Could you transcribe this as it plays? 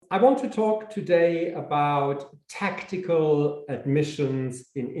I want to talk today about tactical admissions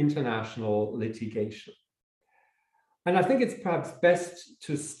in international litigation. And I think it's perhaps best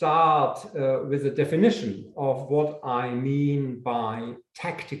to start with a definition of what I mean by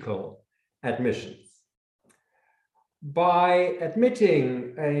tactical admissions. By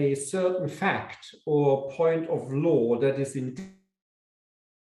admitting a certain fact or point of law that is in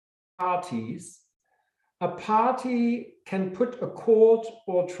parties, a party can put a court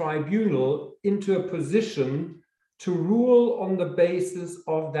or tribunal into a position to rule on the basis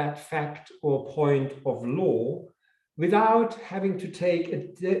of that fact or point of law without having to take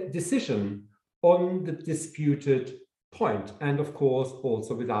a decision on the disputed point, and of course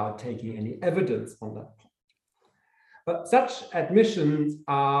also without taking any evidence on that point. But such admissions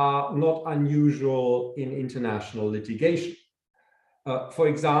are not unusual in international litigation. For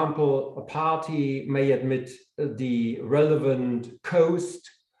example, a party may admit the relevant coast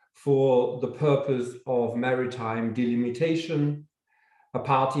for the purpose of maritime delimitation. A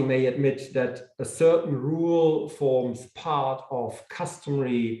party may admit that a certain rule forms part of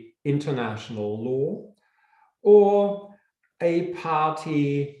customary international law, or a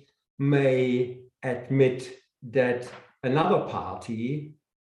party may admit that another party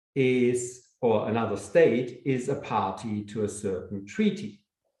is, or another state is, a party to a certain treaty.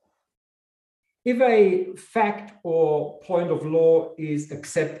 If a fact or point of law is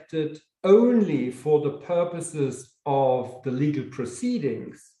accepted only for the purposes of the legal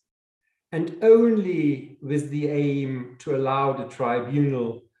proceedings and only with the aim to allow the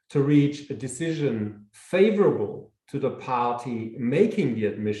tribunal to reach a decision favorable to the party making the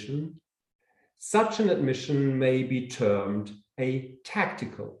admission, such an admission may be termed a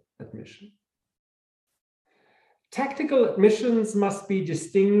tactical admission. Tactical admissions must be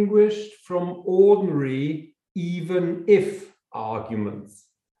distinguished from ordinary even if arguments,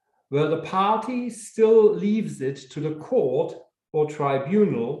 where the party still leaves it to the court or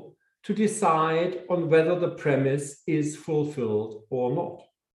tribunal to decide on whether the premise is fulfilled or not.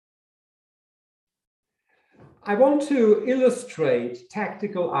 I want to illustrate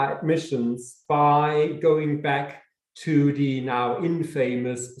tactical admissions by going back to the now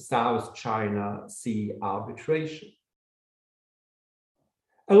infamous South China Sea arbitration.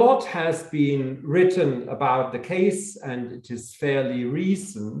 A lot has been written about the case, and it is fairly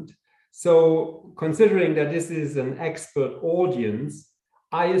recent. So considering that this is an expert audience,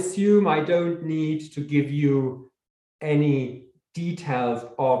 I assume I don't need to give you any details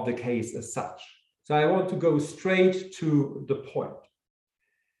of the case as such. So I want to go straight to the point.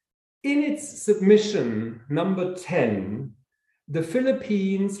 In its submission number 10, the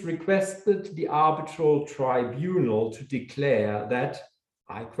Philippines requested the arbitral tribunal to declare that,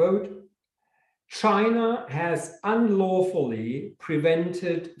 I quote, China has unlawfully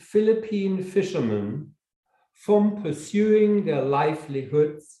prevented Philippine fishermen from pursuing their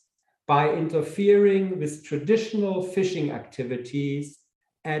livelihoods by interfering with traditional fishing activities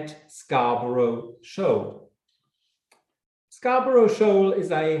at Scarborough Shoal. Scarborough Shoal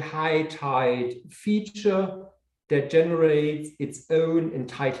is a high tide feature that generates its own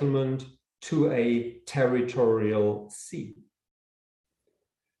entitlement to a territorial sea.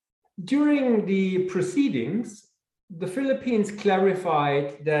 During the proceedings, the Philippines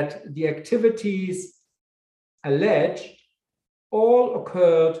clarified that the activities alleged all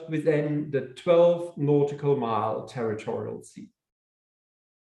occurred within the 12 nautical mile territorial sea.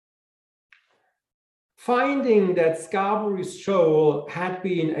 Finding that Scarborough Shoal had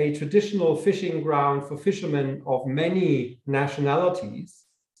been a traditional fishing ground for fishermen of many nationalities,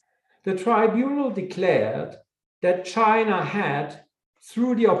 the tribunal declared that China had,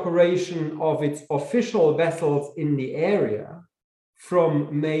 through the operation of its official vessels in the area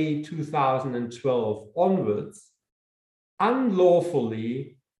from May 2012 onwards,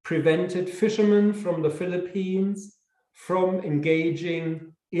 unlawfully prevented fishermen from the Philippines from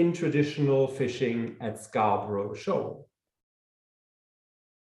engaging in traditional fishing at Scarborough Shoal.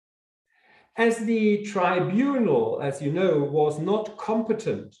 As the tribunal, as you know, was not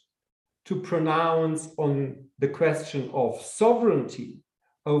competent to pronounce on the question of sovereignty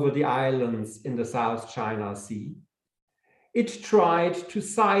over the islands in the South China Sea, it tried to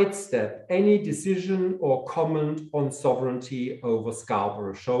sidestep any decision or comment on sovereignty over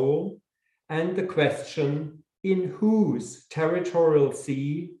Scarborough Shoal and the question in whose territorial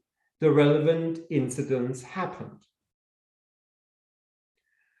sea the relevant incidents happened.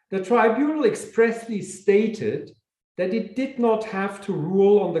 The tribunal expressly stated that it did not have to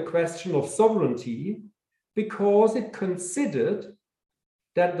rule on the question of sovereignty because it considered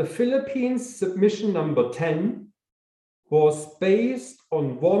that the Philippines submission number 10 was based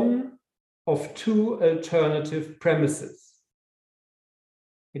on one of two alternative premises.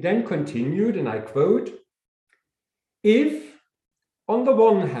 He then continued, and I quote, "If, on the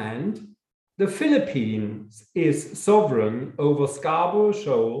one hand, the Philippines is sovereign over Scarborough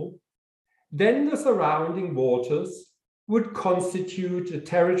Shoal, then the surrounding waters would constitute the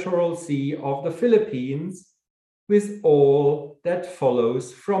territorial sea of the Philippines with all that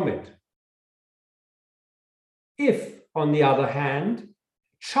follows from it. If, on the other hand,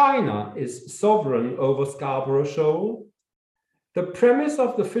 China is sovereign over Scarborough Shoal, the premise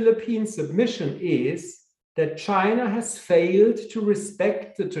of the Philippine submission is that China has failed to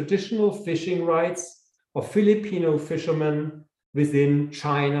respect the traditional fishing rights of Filipino fishermen within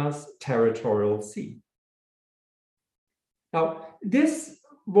China's territorial sea." Now, this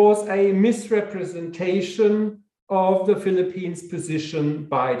was a misrepresentation of the Philippines' position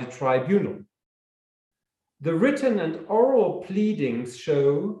by the tribunal. The written and oral pleadings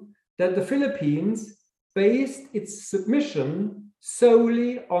show that the Philippines based its submission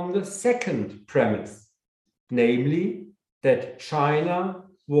solely on the second premise, namely that China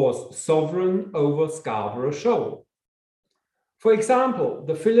was sovereign over Scarborough Shoal. For example,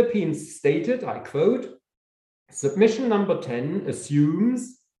 the Philippines stated, I quote, "Submission number 10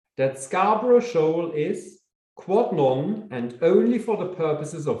 assumes that Scarborough Shoal is, quod non, and only for the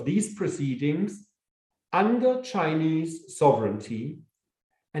purposes of these proceedings, under Chinese sovereignty,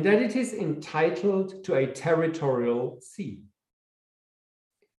 and that it is entitled to a territorial sea."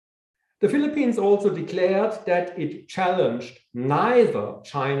 The Philippines also declared that it challenged neither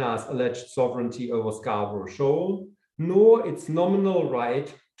China's alleged sovereignty over Scarborough Shoal nor its nominal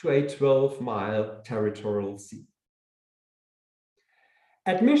right to a 12-mile territorial sea.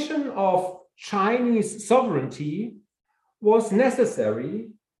 Admission of Chinese sovereignty was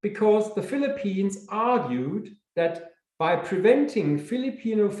necessary because the Philippines argued that by preventing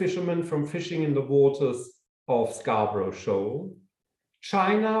Filipino fishermen from fishing in the waters of Scarborough Shoal,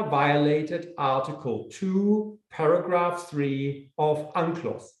 China violated Article 2, Paragraph 3 of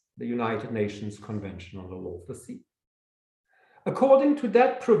UNCLOS, the United Nations Convention on the Law of the Sea. According to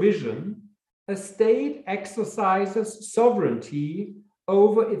that provision, a state exercises sovereignty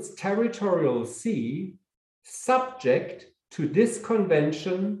over its territorial sea subject to this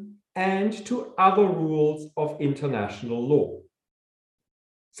convention and to other rules of international law.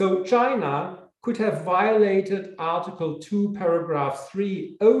 So China could have violated Article 2, Paragraph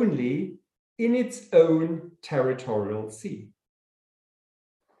 3 only in its own territorial sea.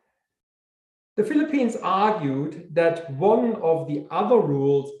 The Philippines argued that one of the other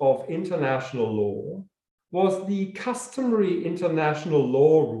rules of international law was the customary international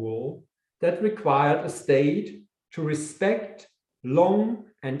law rule that required a state to respect long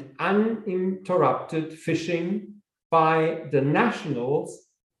and uninterrupted fishing by the nationals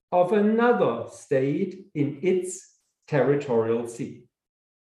of another state in its territorial sea.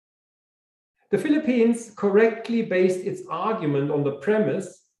 The Philippines correctly based its argument on the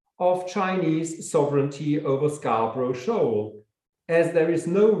premise of Chinese sovereignty over Scarborough Shoal, as there is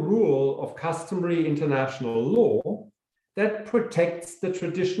no rule of customary international law that protects the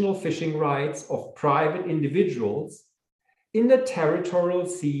traditional fishing rights of private individuals in the territorial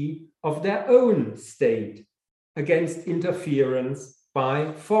sea of their own state against interference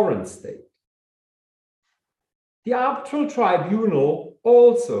by foreign state. The arbitral tribunal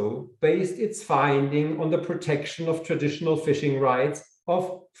also based its finding on the protection of traditional fishing rights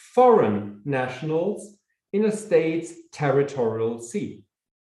of foreign nationals in a state's territorial sea.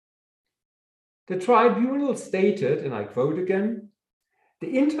 The tribunal stated, and I quote again,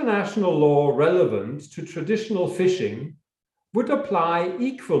 "The international law relevant to traditional fishing would apply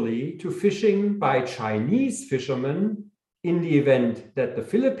equally to fishing by Chinese fishermen in the event that the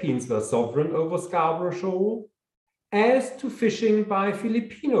Philippines were sovereign over Scarborough Shoal, as to fishing by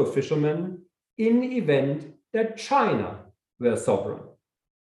Filipino fishermen in the event that China were sovereign."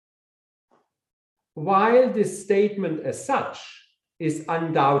 While this statement as such is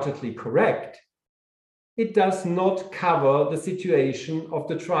undoubtedly correct, it does not cover the situation of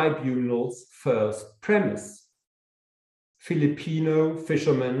the tribunal's first premise: Filipino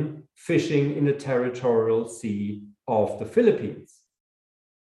fishermen fishing in the territorial sea of the Philippines.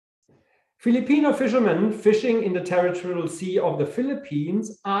 Filipino fishermen fishing in the territorial sea of the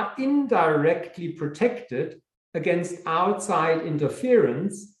Philippines are indirectly protected against outside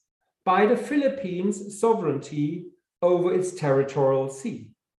interference by the Philippines' sovereignty over its territorial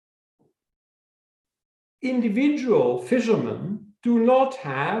sea. Individual fishermen do not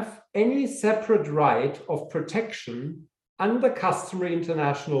have any separate right of protection under customary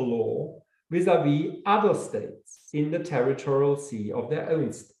international law vis-à-vis other states in the territorial sea of their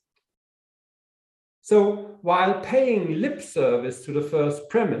own state. So while paying lip service to the first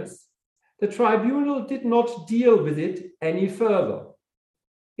premise, the tribunal did not deal with it any further.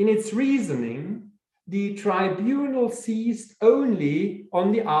 In its reasoning, the tribunal seized only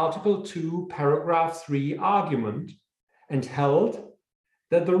on the Article 2, Paragraph 3 argument and held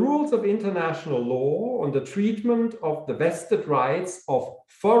that the rules of international law on the treatment of the vested rights of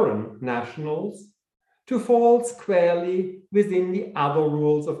foreign nationals to fall squarely within the other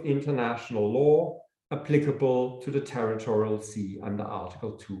rules of international law applicable to the territorial sea under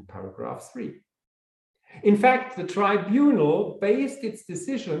Article 2, Paragraph 3. In fact, the tribunal based its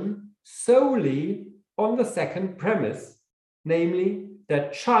decision solely on the second premise, namely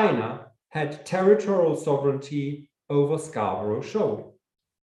that China had territorial sovereignty over Scarborough Shoal.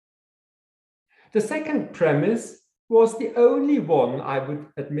 The second premise was the only one I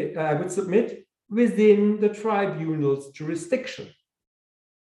would submit within the tribunal's jurisdiction.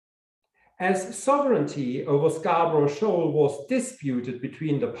 As sovereignty over Scarborough Shoal was disputed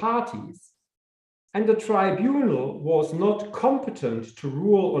between the parties, and the tribunal was not competent to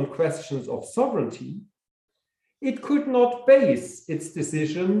rule on questions of sovereignty, it could not base its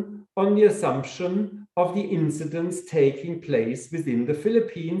decision on the assumption of the incidents taking place within the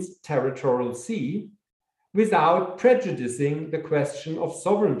Philippines' territorial sea without prejudicing the question of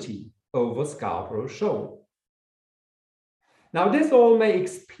sovereignty over Scarborough Shoal. Now, this all may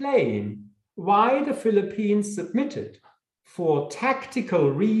explain why the Philippines submitted, for tactical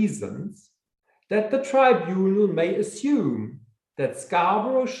reasons, that the tribunal may assume that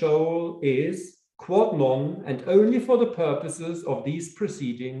Scarborough Shoal is, quod non, and only for the purposes of these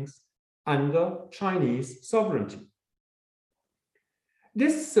proceedings, under Chinese sovereignty.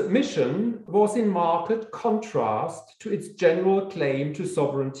 This submission was in marked contrast to its general claim to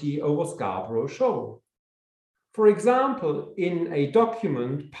sovereignty over Scarborough Shoal. For example, in a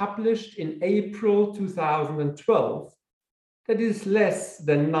document published in April 2012, that is less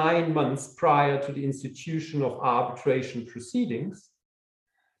than 9 months prior to the institution of arbitration proceedings,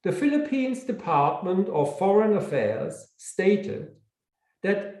 the Philippines Department of Foreign Affairs stated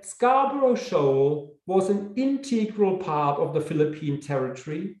that Scarborough Shoal was an integral part of the Philippine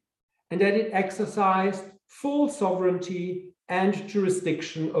territory and that it exercised full sovereignty and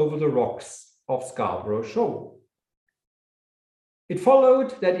jurisdiction over the rocks of Scarborough Shoal. It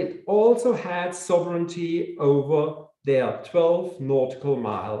followed that it also had sovereignty over their 12 nautical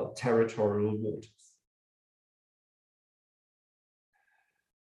mile territorial waters.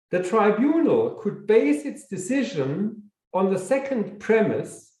 The tribunal could base its decision on the second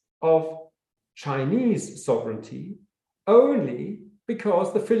premise of Chinese sovereignty only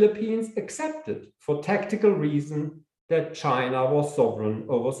because the Philippines accepted, for tactical reason, that China was sovereign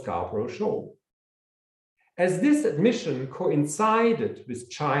over Scarborough Shoal. As this admission coincided with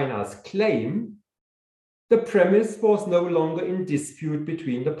China's claim, the premise was no longer in dispute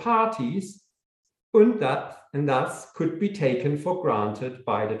between the parties, and thus could be taken for granted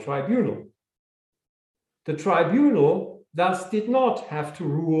by the tribunal. The tribunal thus did not have to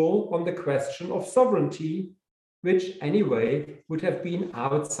rule on the question of sovereignty, which anyway would have been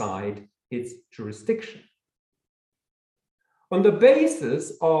outside its jurisdiction. On the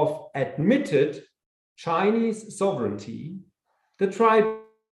basis of admitted Chinese sovereignty, the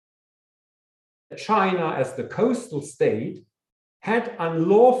China as the coastal state had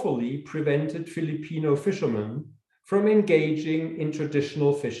unlawfully prevented Filipino fishermen from engaging in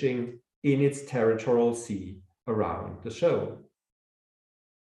traditional fishing in its territorial sea around the shoal.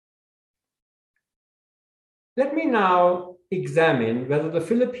 Let me now examine whether the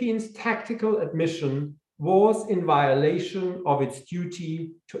Philippines' tactical admission was in violation of its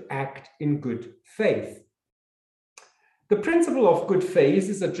duty to act in good faith. The principle of good faith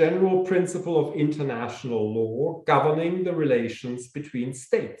is a general principle of international law governing the relations between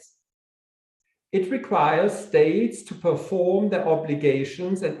states. It requires states to perform their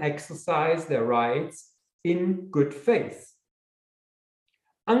obligations and exercise their rights in good faith.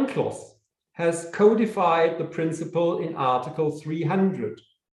 UNCLOS has codified the principle in Article 300,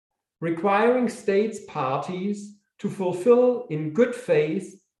 requiring states parties to fulfill in good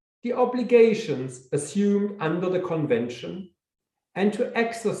faith the obligations assumed under the Convention and to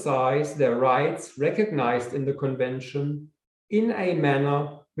exercise their rights recognized in the Convention in a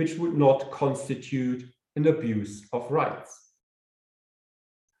manner which would not constitute an abuse of rights.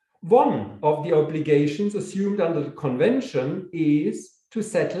 One of the obligations assumed under the Convention is to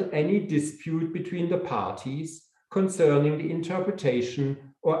settle any dispute between the parties concerning the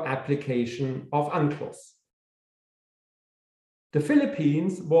interpretation or application of UNCLOS. The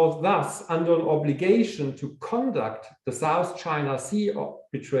Philippines was thus under an obligation to conduct the South China Sea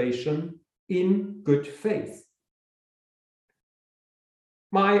arbitration in good faith.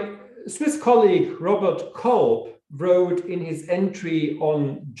 My Swiss colleague Robert Kolb wrote in his entry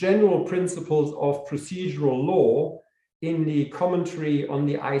on general principles of procedural law in the commentary on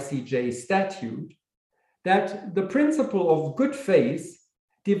the ICJ statute that the principle of good faith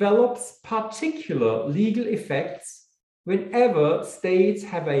develops particular legal effects whenever states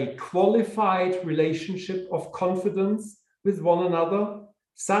have a qualified relationship of confidence with one another,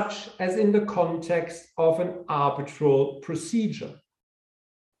 such as in the context of an arbitral procedure.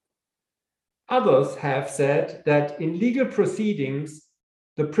 Others have said that in legal proceedings,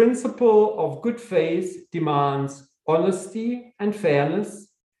 the principle of good faith demands honesty and fairness.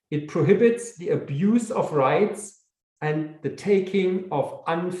 It prohibits the abuse of rights and the taking of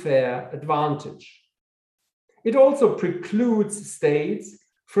unfair advantage. It also precludes states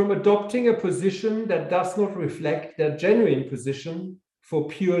from adopting a position that does not reflect their genuine position for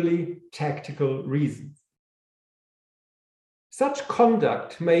purely tactical reasons. Such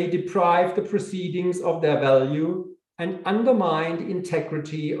conduct may deprive the proceedings of their value and undermine the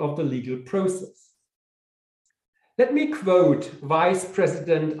integrity of the legal process. Let me quote Vice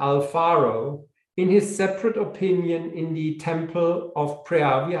President Alfaro in his separate opinion in the Temple of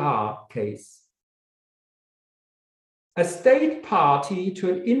Preah Vihear case. A state party to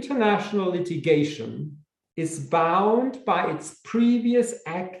an international litigation is bound by its previous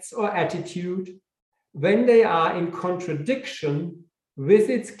acts or attitude when they are in contradiction with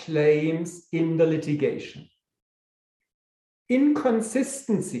its claims in the litigation.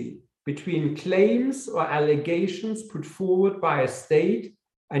 Inconsistency between claims or allegations put forward by a state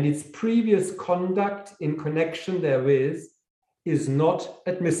and its previous conduct in connection therewith is not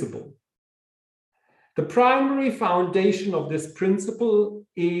admissible. The primary foundation of this principle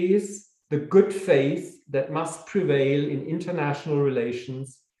is the good faith that must prevail in international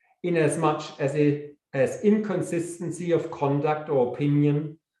relations, inasmuch as inconsistency of conduct or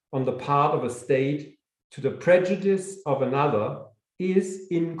opinion on the part of a state to the prejudice of another is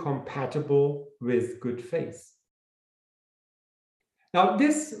incompatible with good faith. Now,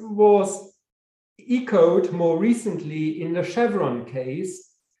 this was echoed more recently in the Chevron case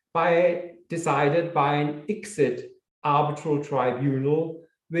decided by an ICSID arbitral tribunal,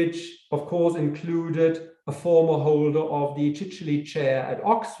 which of course included a former holder of the Chichely chair at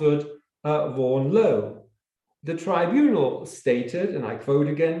Oxford, Vaughan Lowe. The tribunal stated, and I quote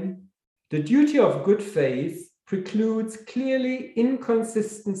again, "The duty of good faith precludes clearly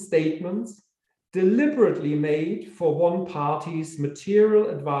inconsistent statements deliberately made for one party's material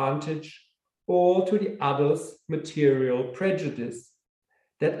advantage or to the other's material prejudice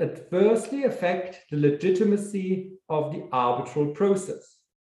that adversely affect the legitimacy of the arbitral process."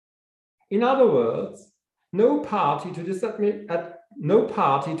 In other words, no party to this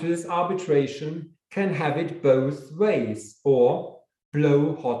arbitration can have it both ways, or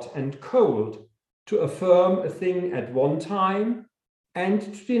blow hot and cold, to affirm a thing at one time and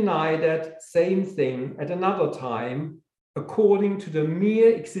to deny that same thing at another time, according to the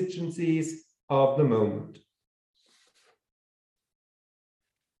mere exigencies of the moment.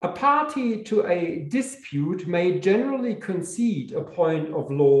 A party to a dispute may generally concede a point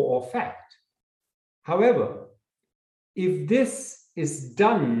of law or fact. However, if this is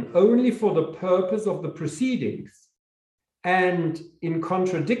done only for the purpose of the proceedings and in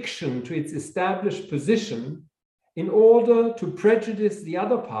contradiction to its established position in order to prejudice the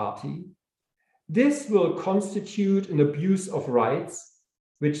other party, this will constitute an abuse of rights,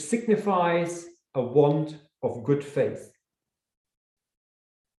 which signifies a want of good faith.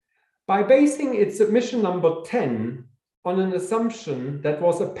 By basing its submission number 10 on an assumption that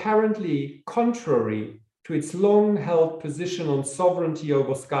was apparently contrary to its long-held position on sovereignty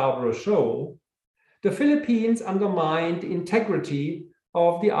over Scarborough Shoal, the Philippines undermined the integrity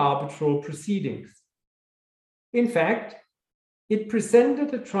of the arbitral proceedings. In fact, it presented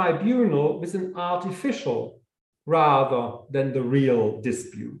the tribunal with an artificial rather than the real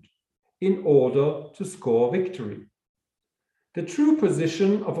dispute in order to score victory. The true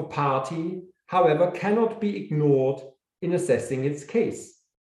position of a party, however, cannot be ignored in assessing its case.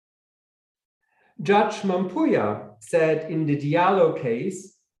 Judge Mampuya said in the Diallo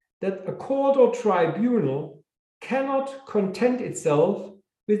case that a court or tribunal cannot content itself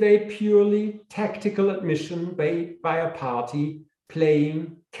with a purely tactical admission by a party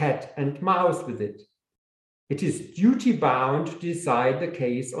playing cat and mouse with it. It is duty-bound to decide the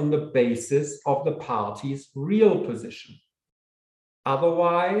case on the basis of the party's real position.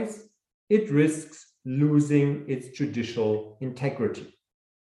 Otherwise, it risks losing its judicial integrity.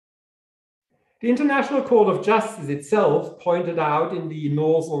 The International Court of Justice itself pointed out in the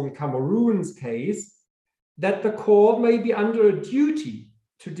Northern Cameroons case that the court may be under a duty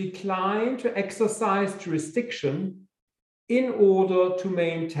to decline to exercise jurisdiction in order to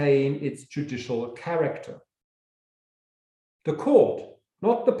maintain its judicial character. The court,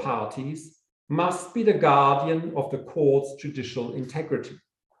 not the parties, must be the guardian of the court's judicial integrity.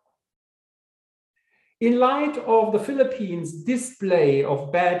 In light of the Philippines' display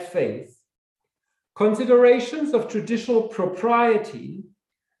of bad faith, considerations of judicial propriety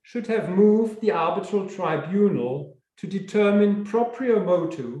should have moved the arbitral tribunal to determine proprio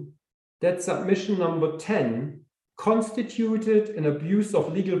motu that submission number 10 constituted an abuse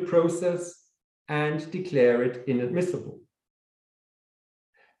of legal process and declare it inadmissible.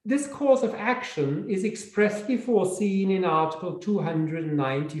 This course of action is expressly foreseen in Article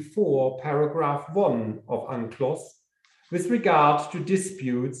 294, paragraph 1 of UNCLOS with regard to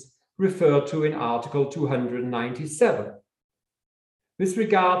disputes referred to in Article 297. With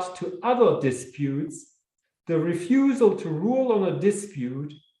regard to other disputes, the refusal to rule on a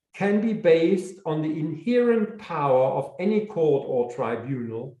dispute can be based on the inherent power of any court or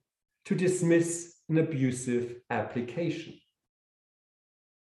tribunal to dismiss an abusive application.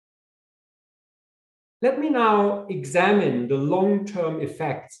 Let me now examine the long-term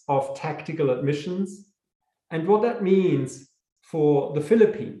effects of tactical admissions and what that means for the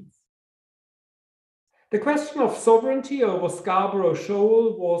Philippines. The question of sovereignty over Scarborough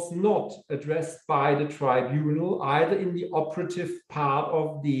Shoal was not addressed by the tribunal either in the operative part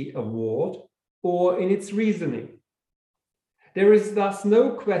of the award or in its reasoning. There is thus no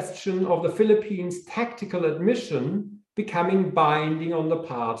question of the Philippines' tactical admission becoming binding on the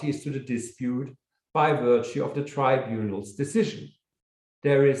parties to the dispute by virtue of the tribunal's decision.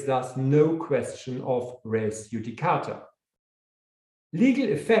 There is thus no question of res judicata. Legal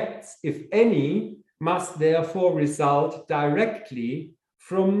effects, if any, must therefore result directly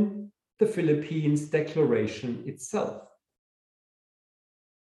from the Philippines declaration itself.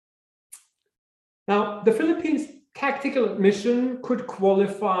 Now, the Philippines tactical admission could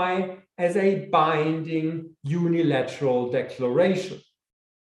qualify as a binding unilateral declaration.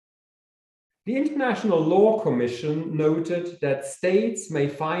 The International Law Commission noted that states may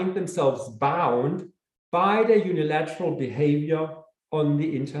find themselves bound by their unilateral behavior on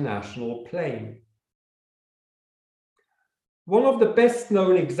the international plane. One of the best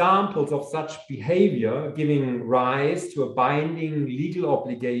known examples of such behavior giving rise to a binding legal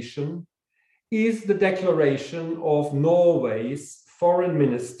obligation is the declaration of Norway's Foreign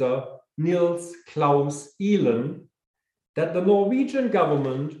Minister Niels Claus Ihlen that the Norwegian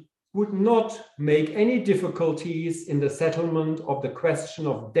government would not make any difficulties in the settlement of the question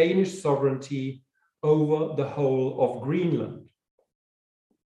of Danish sovereignty over the whole of Greenland.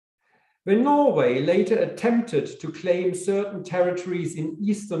 When Norway later attempted to claim certain territories in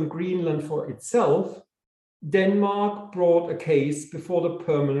eastern Greenland for itself, Denmark brought a case before the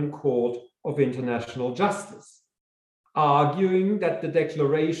Permanent Court of International Justice, arguing that the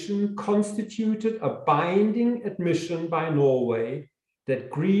declaration constituted a binding admission by Norway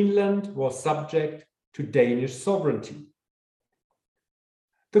that Greenland was subject to Danish sovereignty.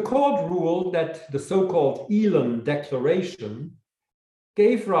 The court ruled that the so-called Ihlen Declaration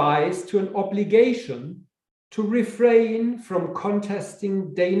gave rise to an obligation to refrain from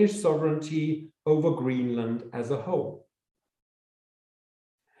contesting Danish sovereignty over Greenland as a whole.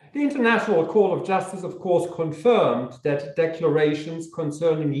 The International Court of Justice, of course, confirmed that declarations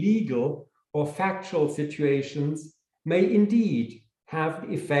concerning legal or factual situations may indeed have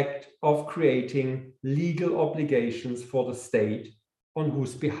the effect of creating legal obligations for the state on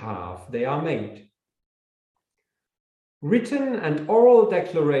whose behalf they are made. Written and oral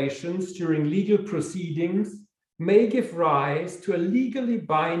declarations during legal proceedings may give rise to a legally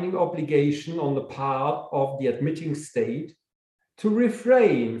binding obligation on the part of the admitting state to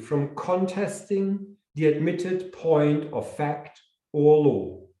refrain from contesting the admitted point of fact or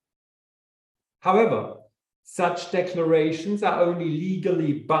law. However, such declarations are only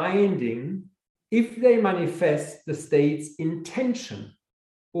legally binding if they manifest the state's intention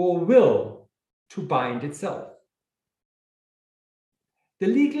or will to bind itself. The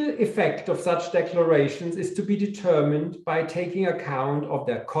legal effect of such declarations is to be determined by taking account of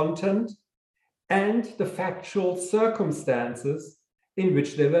their content and the factual circumstances in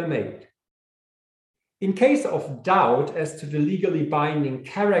which they were made. In case of doubt as to the legally binding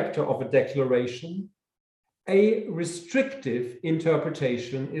character of a declaration, a restrictive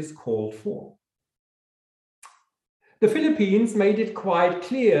interpretation is called for. The Philippines made it quite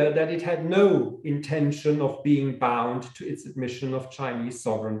clear that it had no intention of being bound to its admission of Chinese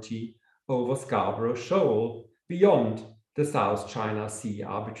sovereignty over Scarborough Shoal beyond the South China Sea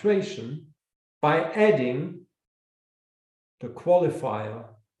arbitration by adding the qualifier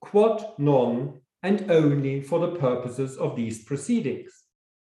quod non and only for the purposes of these proceedings.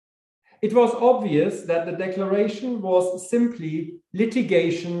 It was obvious that the declaration was simply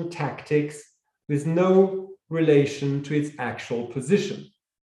litigation tactics with no relation to its actual position.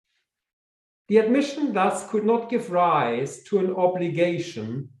 The admission thus could not give rise to an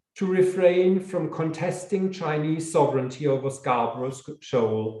obligation to refrain from contesting Chinese sovereignty over Scarborough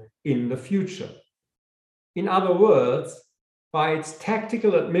Shoal in the future. In other words, by its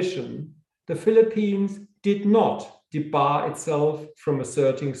tactical admission, the Philippines did not debar itself from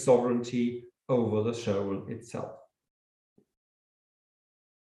asserting sovereignty over the shoal itself.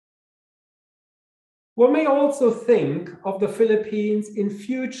 One may also think of the Philippines in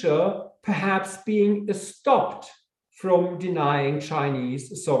future perhaps being stopped from denying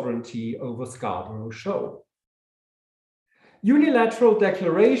Chinese sovereignty over Scarborough Shoal. Unilateral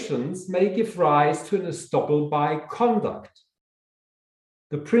declarations may give rise to an estoppel by conduct.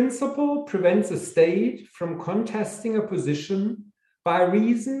 The principle prevents a state from contesting a position by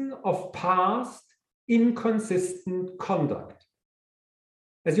reason of past inconsistent conduct.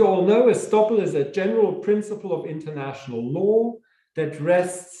 As you all know, estoppel is a general principle of international law that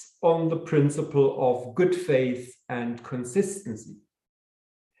rests on the principle of good faith and consistency.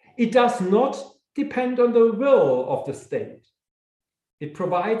 It does not depend on the will of the state. It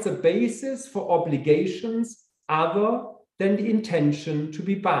provides a basis for obligations other than the intention to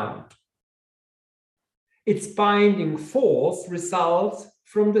be bound. Its binding force results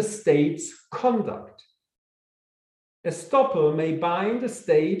from the state's conduct. Estoppel may bind a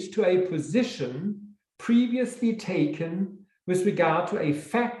state to a position previously taken with regard to a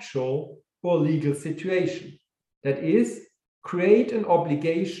factual or legal situation. That is, create an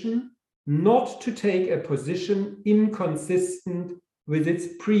obligation not to take a position inconsistent with its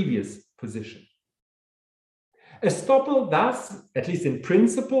previous position. Estoppel thus, at least in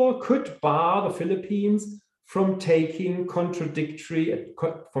principle, could bar the Philippines from taking a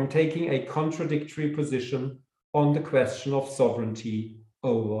contradictory position on the question of sovereignty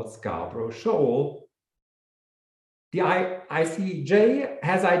over Scarborough Shoal. The ICJ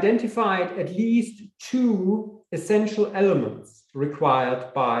has identified at least two essential elements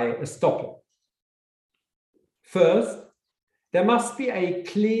required by estoppel. First, there must be a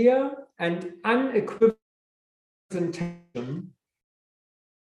clear and unequivocal representation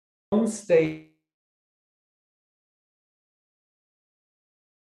on state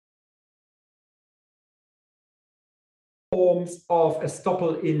forms of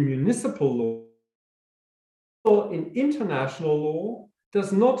estoppel in municipal law. In international law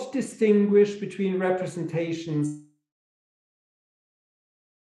does not distinguish between representations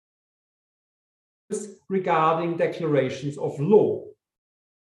regarding declarations of law.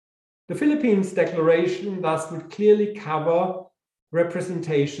 The Philippines Declaration thus would clearly cover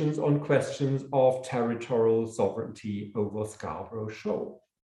representations on questions of territorial sovereignty over Scarborough Shoal.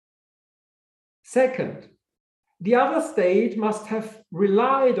 Second, the other state must have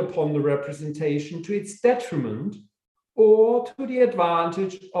relied upon the representation to its detriment or to the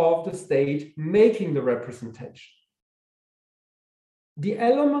advantage of the state making the representation. The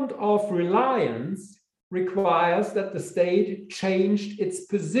element of reliance requires that the state changed its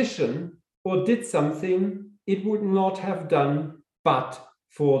position or did something it would not have done but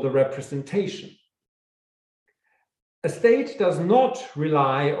for the representation. A state does not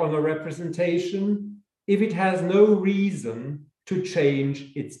rely on a representation if it has no reason to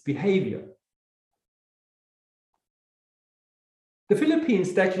change its behavior. The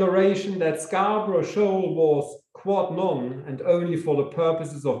Philippines Declaration that Scarborough Shoal was quod non and only for the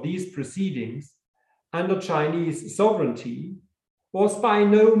purposes of these proceedings under Chinese sovereignty was by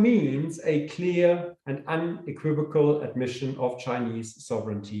no means a clear and unequivocal admission of Chinese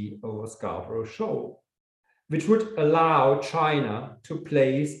sovereignty over Scarborough Shoal, which would allow China to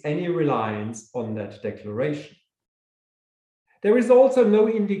place any reliance on that declaration. There is also no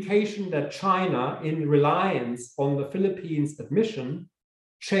indication that China, in reliance on the Philippines' admission,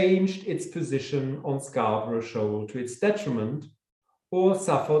 changed its position on Scarborough Shoal to its detriment or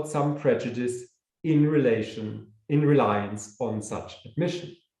suffered some prejudice in reliance on such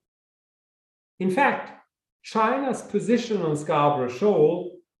admission. In fact, China's position on Scarborough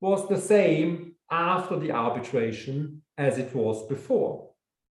Shoal was the same after the arbitration as it was before.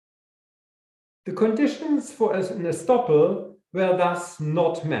 The conditions for an estoppel were thus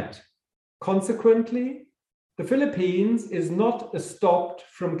not met. Consequently, the Philippines is not stopped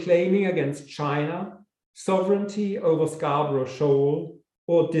from claiming against China sovereignty over Scarborough Shoal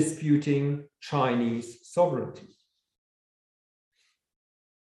or disputing Chinese sovereignty.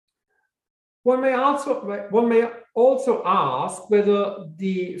 One may also ask whether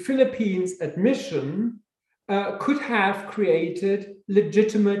the Philippines' admission could have created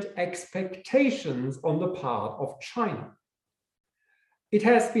legitimate expectations on the part of China. It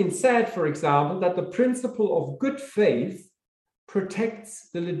has been said, for example, that the principle of good faith protects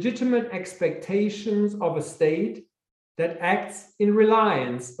the legitimate expectations of a state that acts in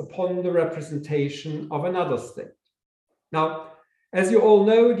reliance upon the representation of another state. Now, as you all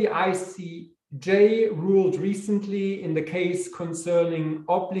know, the ICJ ruled recently in the case concerning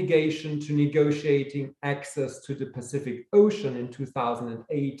obligation to negotiating access to the Pacific Ocean in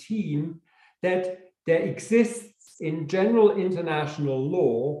 2018 that there exists in general international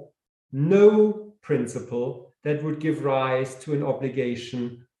law no principle that would give rise to an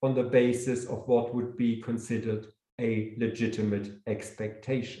obligation on the basis of what would be considered a legitimate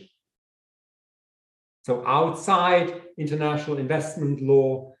expectation. So outside international investment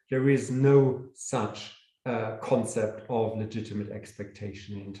law, there is no such concept of legitimate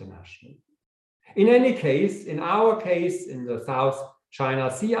expectation internationally. In any case, in our case, in the South China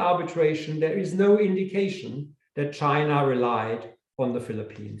Sea arbitration, there is no indication that China relied on the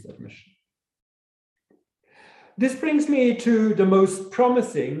Philippines' admission. This brings me to the most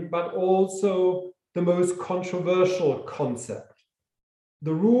promising, but also the most controversial concept,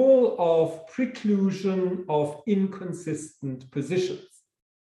 the rule of preclusion of inconsistent positions.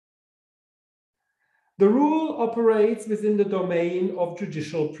 The rule operates within the domain of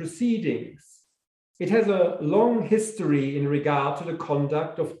judicial proceedings. It has a long history in regard to the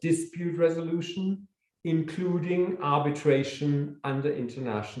conduct of dispute resolution, including arbitration under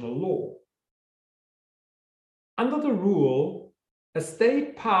international law. Under the rule, a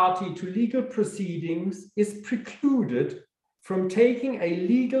state party to legal proceedings is precluded from taking a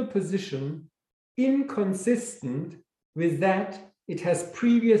legal position inconsistent with that it has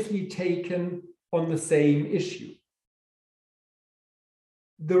previously taken on the same issue.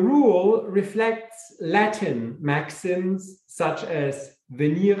 The rule reflects Latin maxims such as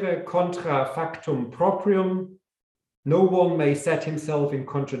venire contra factum proprium, no one may set himself in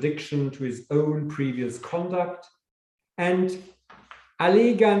contradiction to his own previous conduct, and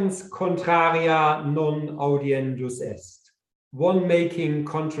allegans contraria non audiendus est, one making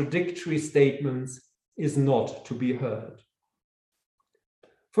contradictory statements is not to be heard.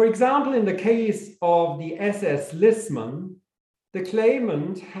 For example, in the case of the SS Lisman, the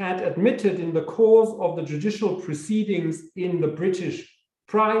claimant had admitted in the course of the judicial proceedings in the British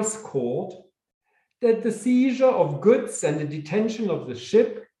Price Court that the seizure of goods and the detention of the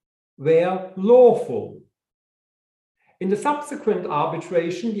ship were lawful. In the subsequent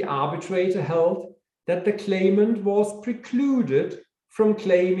arbitration, the arbitrator held that the claimant was precluded from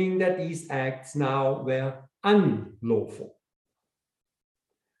claiming that these acts now were unlawful.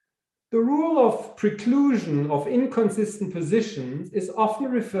 The rule of preclusion of inconsistent positions is often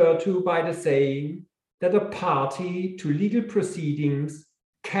referred to by the saying that a party to legal proceedings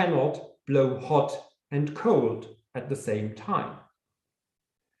cannot blow hot and cold at the same time.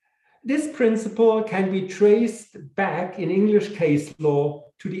 This principle can be traced back in English case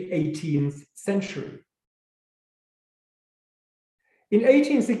law to the 18th century. In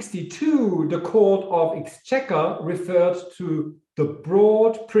 1862, the Court of Exchequer referred to the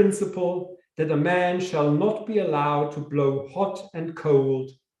broad principle that a man shall not be allowed to blow hot and cold,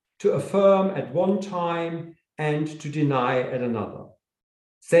 to affirm at one time and to deny at another,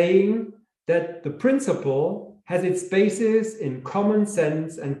 saying that the principle has its basis in common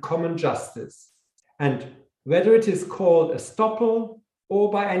sense and common justice, and whether it is called estoppel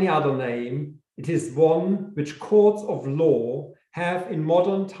or by any other name, it is one which courts of law have in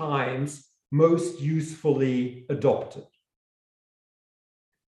modern times most usefully adopted.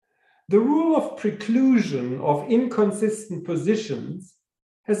 The rule of preclusion of inconsistent positions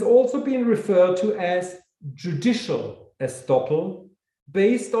has also been referred to as judicial estoppel,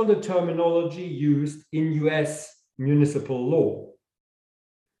 based on the terminology used in US municipal law.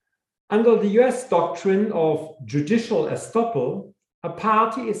 Under the US doctrine of judicial estoppel, a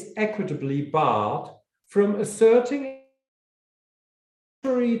party is equitably barred from asserting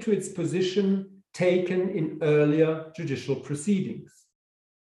contrary to its position taken in earlier judicial proceedings.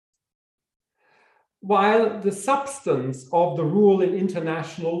 While the substance of the rule in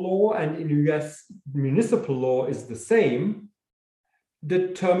international law and in US municipal law is the same, the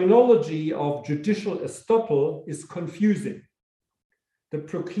terminology of judicial estoppel is confusing. the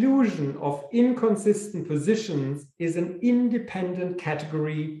preclusion of inconsistent positions is an independent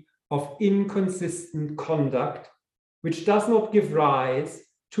category of inconsistent conduct, which does not give rise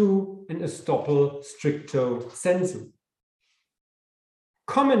to an estoppel stricto sensu.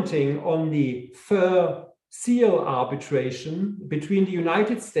 Commenting on the Fur-Seal arbitration between the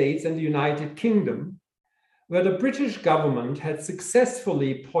United States and the United Kingdom, where the British government had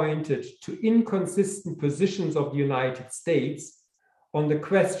successfully pointed to inconsistent positions of the United States on the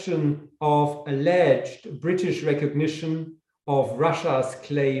question of alleged British recognition of Russia's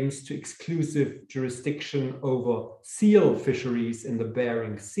claims to exclusive jurisdiction over seal fisheries in the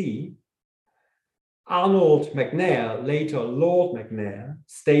Bering Sea, Arnold McNair, later Lord McNair,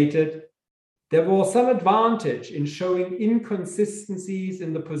 stated there was some advantage in showing inconsistencies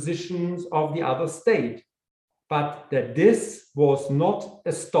in the positions of the other state, but that this was not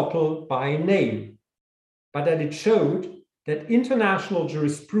estoppel by name, but that it showed that international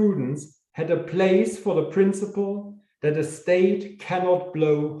jurisprudence had a place for the principle that a state cannot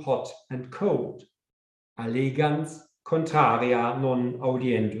blow hot and cold. Allegans contraria non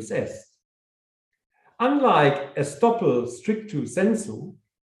audientus est. Unlike estoppel stricto sensu,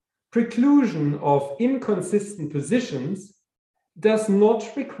 preclusion of inconsistent positions does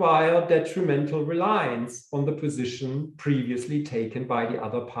not require detrimental reliance on the position previously taken by the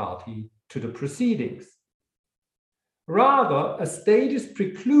other party to the proceedings. Rather, a state is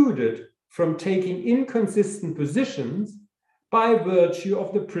precluded from taking inconsistent positions by virtue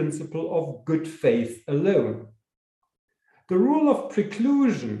of the principle of good faith alone. The rule of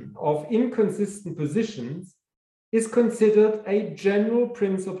preclusion of inconsistent positions is considered a general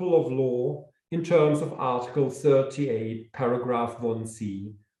principle of law in terms of Article 38, paragraph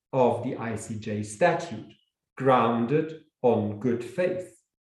 1c of the ICJ statute, grounded on good faith.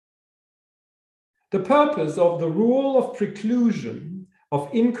 The purpose of the rule of preclusion of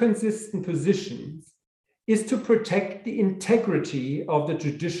inconsistent positions is to protect the integrity of the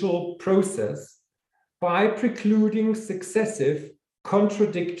judicial process by precluding successive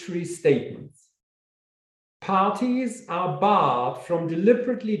contradictory statements. Parties are barred from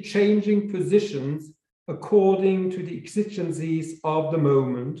deliberately changing positions according to the exigencies of the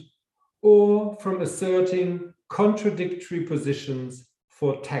moment or from asserting contradictory positions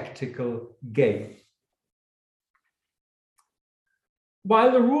for tactical gain.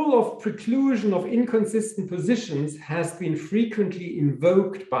 While the rule of preclusion of inconsistent positions has been frequently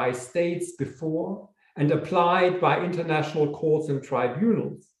invoked by states before and applied by international courts and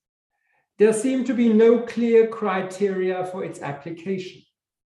tribunals, there seem to be no clear criteria for its application.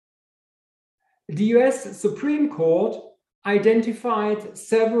 The US Supreme Court identified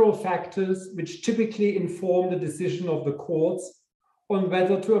several factors which typically inform the decision of the courts on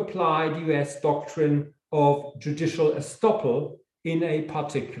whether to apply the US doctrine of judicial estoppel in a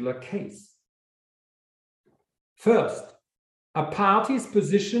particular case. First, a party's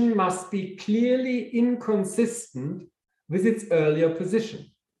position must be clearly inconsistent with its earlier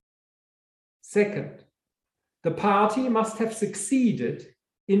position. Second, the party must have succeeded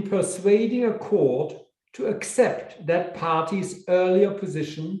in persuading a court to accept that party's earlier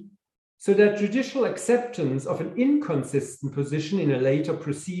position so that judicial acceptance of an inconsistent position in a later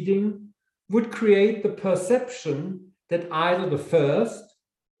proceeding would create the perception that either the first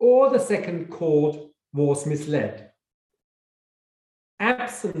or the second court was misled.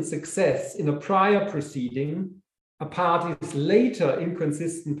 Absent success in a prior proceeding, a party's later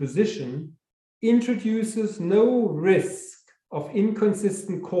inconsistent position introduces no risk of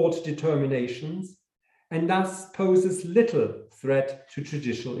inconsistent court determinations and thus poses little threat to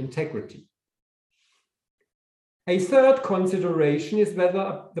judicial integrity. A third consideration is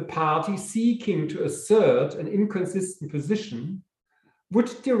whether the party seeking to assert an inconsistent position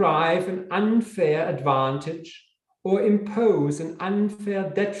would derive an unfair advantage or impose an unfair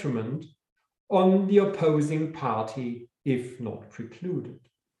detriment on the opposing party if not precluded.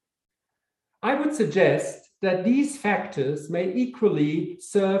 I would suggest that these factors may equally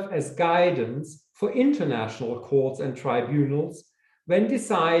serve as guidance for international courts and tribunals when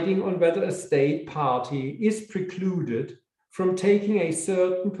deciding on whether a state party is precluded from taking a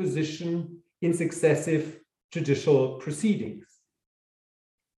certain position in successive judicial proceedings.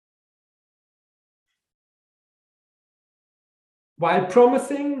 While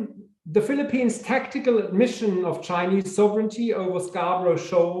promising, the Philippines' tactical admission of Chinese sovereignty over Scarborough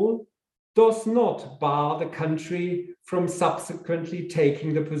Shoal does not bar the country from subsequently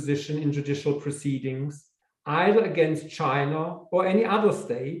taking the position in judicial proceedings, either against China or any other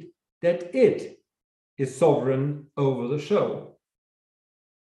state, that it is sovereign over the shoal.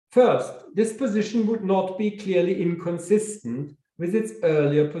 First, this position would not be clearly inconsistent with its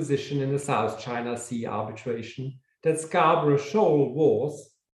earlier position in the South China Sea arbitration that Scarborough Shoal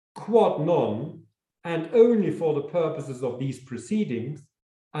was, quod non, and only for the purposes of these proceedings,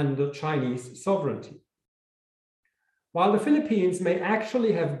 under Chinese sovereignty. While the Philippines may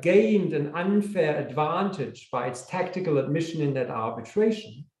actually have gained an unfair advantage by its tactical admission in that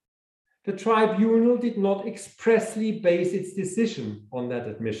arbitration, the tribunal did not expressly base its decision on that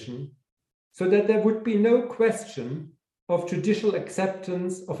admission, so that there would be no question of judicial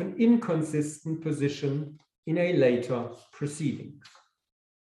acceptance of an inconsistent position in a later proceeding.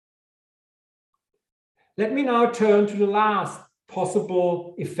 Let me now turn to the last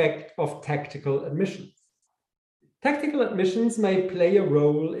possible effect of tactical admissions. Tactical admissions may play a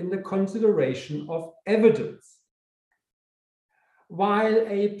role in the consideration of evidence. While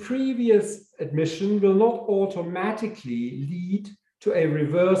a previous admission will not automatically lead to a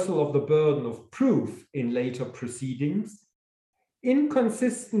reversal of the burden of proof in later proceedings,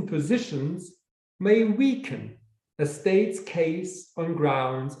 inconsistent positions may weaken a state's case on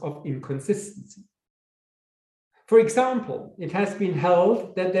grounds of inconsistency. For example, it has been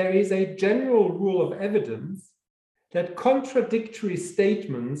held that there is a general rule of evidence that contradictory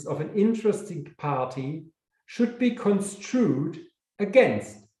statements of an interested party should be construed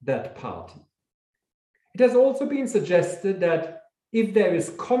against that party. It has also been suggested that if there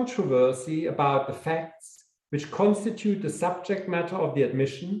is controversy about the facts which constitute the subject matter of the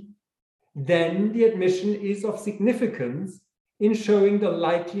admission, then the admission is of significance in showing the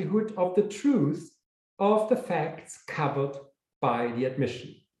likelihood of the truth of the facts covered by the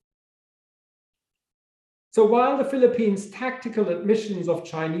admission. So while the Philippines' tactical admissions of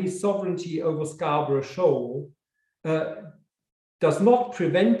Chinese sovereignty over Scarborough Shoal does not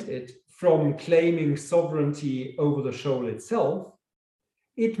prevent it from claiming sovereignty over the shoal itself,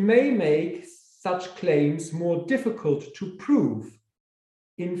 it may make such claims more difficult to prove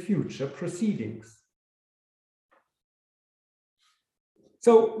in future proceedings.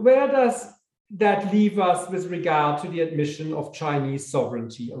 So where does that leave us with regard to the admission of Chinese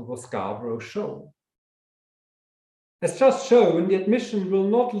sovereignty over Scarborough Shoal? As just shown, the admission will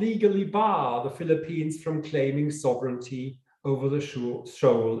not legally bar the Philippines from claiming sovereignty over the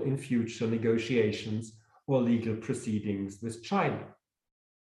shoal in future negotiations or legal proceedings with China.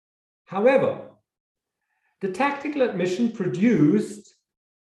 However, the tactical admission produced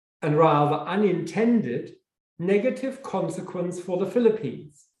a rather unintended negative consequence for the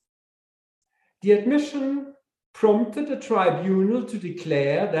Philippines. The admission prompted the tribunal to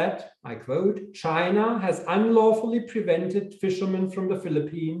declare that, I quote, China has unlawfully prevented fishermen from the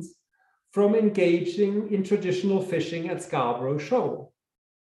Philippines from engaging in traditional fishing at Scarborough Shoal.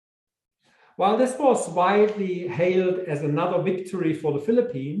 While this was widely hailed as another victory for the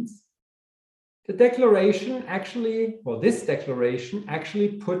Philippines, this declaration actually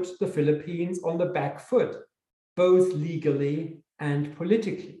put the Philippines on the back foot, both legally and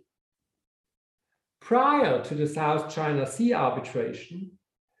politically. Prior to the South China Sea arbitration,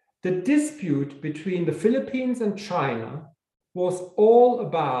 the dispute between the Philippines and China was all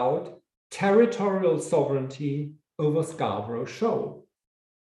about territorial sovereignty over Scarborough Shoal.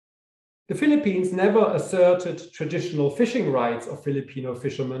 The Philippines never asserted traditional fishing rights of Filipino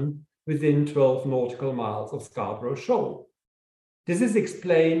fishermen within 12 nautical miles of Scarborough Shoal. This is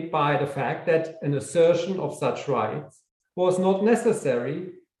explained by the fact that an assertion of such rights was not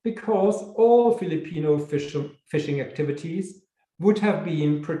necessary because all Filipino fishing activities would have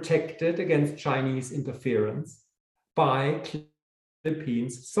been protected against Chinese interference by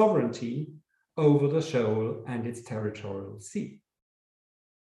Philippines' sovereignty over the shoal and its territorial sea.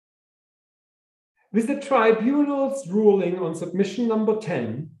 With the tribunal's ruling on submission number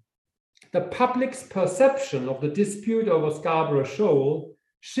 10, the public's perception of the dispute over Scarborough Shoal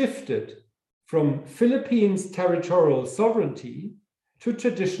shifted from Philippines' territorial sovereignty to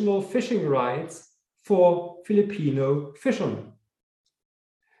traditional fishing rights for Filipino fishermen.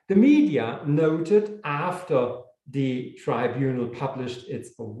 The media noted after the tribunal published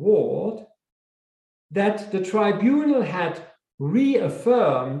its award that the tribunal had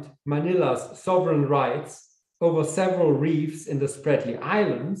reaffirmed Manila's sovereign rights over several reefs in the Spratly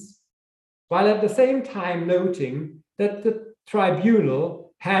Islands, while at the same time noting that the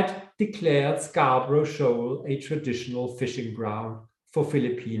tribunal had declared Scarborough Shoal a traditional fishing ground for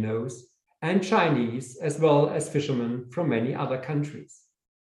Filipinos and Chinese, as well as fishermen from many other countries.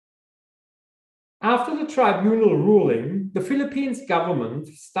 After the tribunal ruling, the Philippines government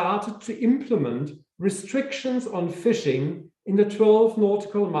started to implement restrictions on fishing in the 12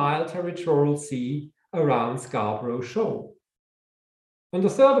 nautical mile territorial sea around Scarborough Shoal. On the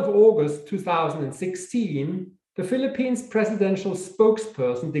 3rd of August 2016, the Philippines presidential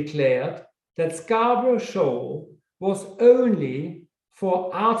spokesperson declared that Scarborough Shoal was only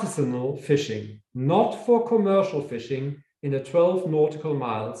for artisanal fishing, not for commercial fishing in the 12 nautical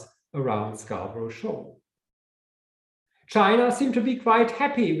miles around Scarborough Shoal. China seemed to be quite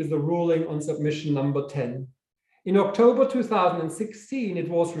happy with the ruling on submission number 10. In October 2016, it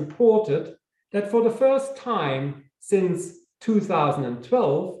was reported that for the first time since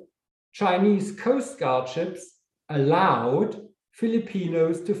 2012, Chinese Coast Guard ships allowed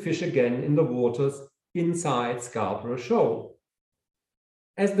Filipinos to fish again in the waters inside Scarborough Shoal.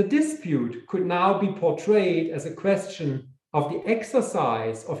 As the dispute could now be portrayed as a question of the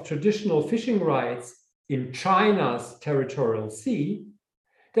exercise of traditional fishing rights in China's territorial sea,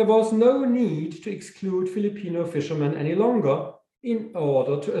 there was no need to exclude Filipino fishermen any longer in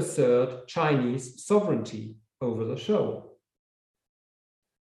order to assert Chinese sovereignty over the shoal.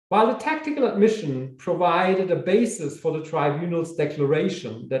 While the tactical admission provided a basis for the tribunal's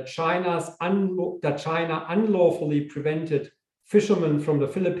declaration that China unlawfully prevented fishermen from the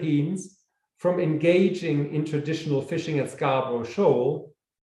Philippines from engaging in traditional fishing at Scarborough Shoal,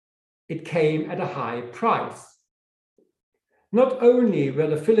 it came at a high price. Not only were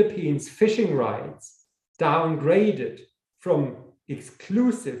the Philippines' fishing rights downgraded from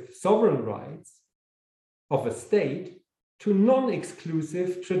exclusive sovereign rights of a state to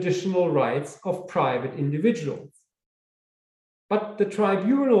non-exclusive traditional rights of private individuals, but the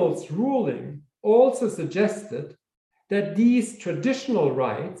tribunal's ruling also suggested that these traditional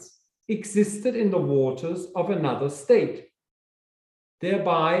rights existed in the waters of another state,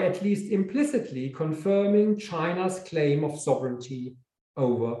 thereby at least implicitly confirming China's claim of sovereignty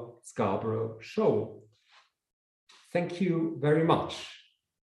over Scarborough Shoal. Thank you very much.